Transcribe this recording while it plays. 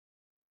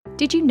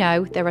Did you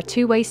know there are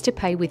 2 ways to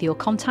pay with your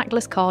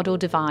contactless card or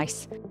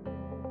device?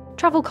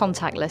 Travel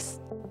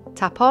contactless.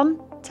 Tap on,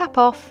 tap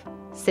off,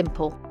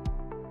 simple.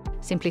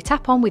 Simply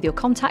tap on with your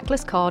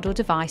contactless card or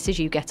device as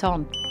you get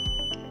on.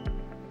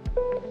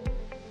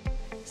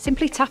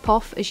 Simply tap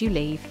off as you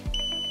leave.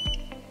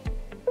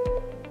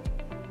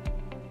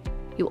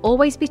 You'll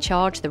always be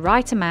charged the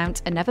right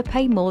amount and never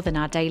pay more than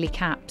our daily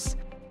caps.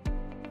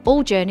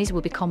 All journeys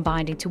will be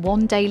combined into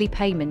one daily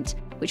payment,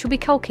 which will be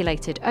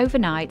calculated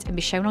overnight and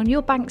be shown on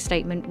your bank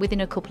statement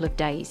within a couple of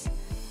days.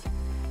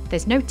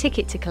 There's no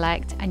ticket to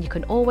collect, and you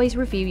can always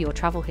review your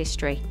travel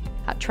history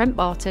at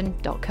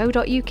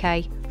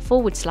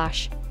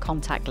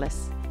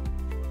trentbarton.co.uk/contactless.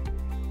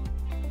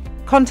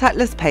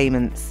 Contactless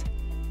payments.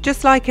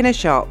 Just like in a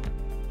shop.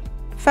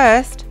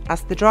 First,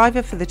 ask the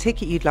driver for the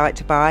ticket you'd like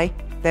to buy,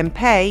 then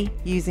pay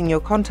using your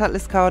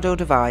contactless card or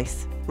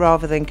device,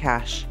 rather than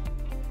cash.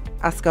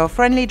 Ask our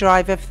friendly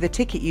driver for the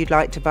ticket you'd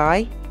like to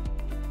buy.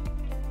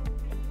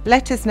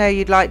 Let us know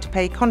you'd like to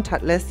pay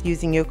contactless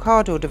using your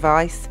card or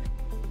device.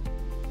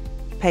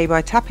 Pay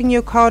by tapping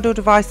your card or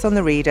device on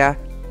the reader.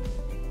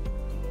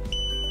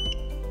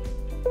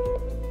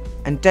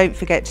 And don't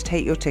forget to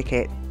take your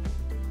ticket.